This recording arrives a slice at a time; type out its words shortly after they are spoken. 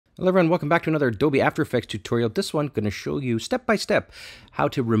Hello everyone, welcome back to another Adobe After Effects tutorial. This one going to show you step by step how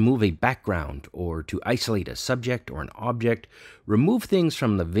to remove a background or to isolate a subject or an object, remove things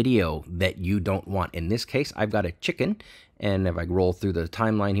from the video that you don't want. In this case, I've got a chicken, and if I roll through the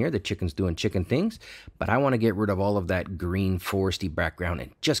timeline here, the chicken's doing chicken things, but I want to get rid of all of that green foresty background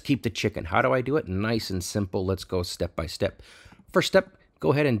and just keep the chicken. How do I do it? Nice and simple. Let's go step by step. First step,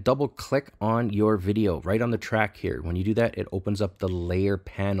 go ahead and double click on your video right on the track here. When you do that, it opens up the layer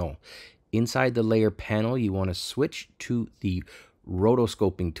panel. Inside the layer panel, you want to switch to the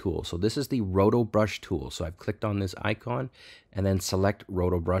rotoscoping tool. So this is the roto brush tool. So I've clicked on this icon and then select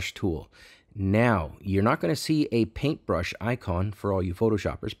roto brush tool. Now, you're not going to see a paintbrush icon for all you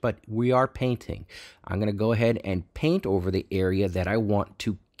Photoshoppers, but we are painting. I'm going to go ahead and paint over the area that I want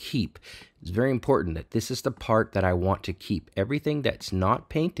to keep. It's very important that this is the part that I want to keep. Everything that's not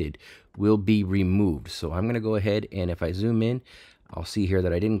painted will be removed. So I'm going to go ahead, and if I zoom in, I'll see here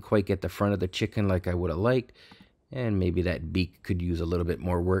that I didn't quite get the front of the chicken like I would have liked, and maybe that beak could use a little bit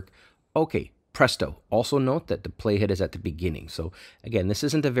more work. Okay, presto. Also note that the playhead is at the beginning. So again, this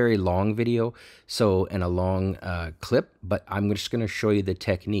isn't a very long video and a long clip, but I'm just going to show you the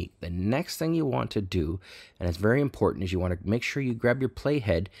technique. The next thing you want to do, and it's very important, is you want to make sure you grab your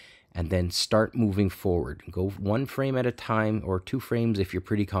playhead and then start moving forward. Go one frame at a time, or 2 frames if you're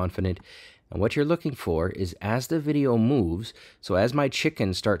pretty confident. And what you're looking for is as the video moves, so as my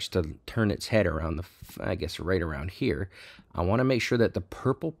chicken starts to turn its head around I guess right around here, I want to make sure that the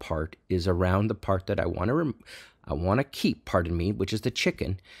purple part is around the part that I want to keep, pardon me, which is the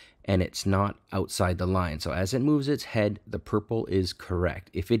chicken, and it's not outside the line. So as it moves its head, the purple is correct.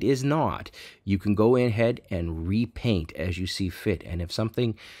 If it is not, you can go ahead and repaint as you see fit. And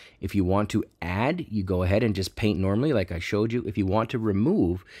if you want to add, you go ahead and just paint normally like I showed you. If you want to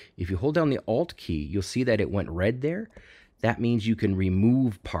remove, if you hold down the Alt key, you'll see that it went red there. That means you can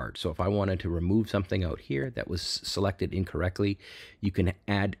remove parts. So if I wanted to remove something out here that was selected incorrectly, you can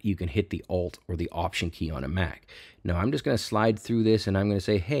hit the Alt or the Option key on a Mac. Now I'm just going to slide through this, and I'm going to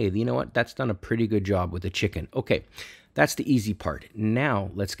say, hey, you know what? That's done a pretty good job with the chicken. Okay, that's the easy part.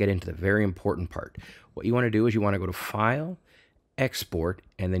 Now let's get into the very important part. What you want to do is you want to go to File, Export,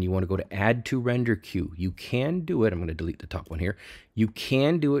 and then you want to go to Add to Render Queue. You can do it. I'm going to delete the top one here. You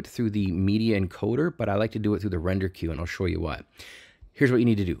can do it through the Media Encoder, but I like to do it through the Render Queue, and I'll show you why. Here's what you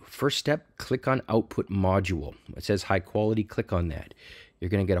need to do. First step, click on Output Module. It says High Quality. Click on that. You're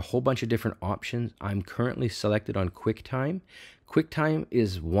going to get a whole bunch of different options. I'm currently selected on QuickTime. QuickTime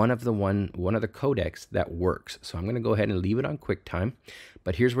is one of the codecs that works. So I'm going to go ahead and leave it on QuickTime.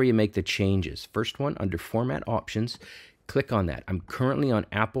 But here's where you make the changes. First one, under Format Options, click on that. I'm currently on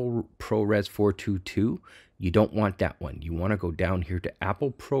Apple ProRes 422. You don't want that one. You want to go down here to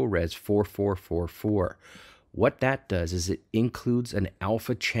Apple ProRes 4444. What that does is it includes an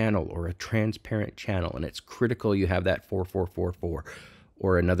alpha channel or a transparent channel, and it's critical you have that 4444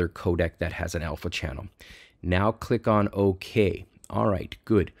 or another codec that has an alpha channel. Now click on OK. All right,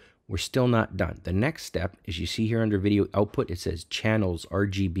 good. We're still not done. The next step is, you see here under Video Output, it says Channels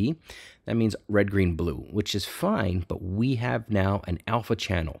RGB. That means red, green, blue, which is fine, but we have now an alpha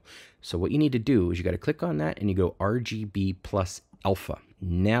channel. So what you need to do is you got to click on that and you go RGB plus alpha.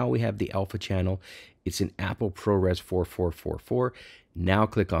 Now we have the alpha channel. It's in Apple ProRes 4444. Now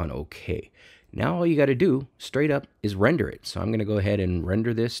click on OK. Now all you got to do straight up is render it. So I'm going to go ahead and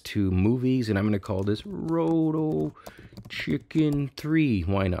render this to movies, and I'm going to call this Roto Chicken 3.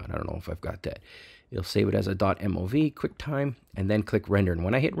 Why not? I don't know if I've got that. You'll save it as a .mov, QuickTime, and then click render. And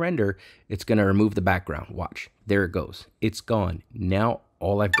when I hit render, it's going to remove the background. Watch. There it goes. It's gone. Now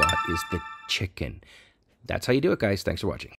all I've got is the chicken. That's how you do it, guys. Thanks for watching.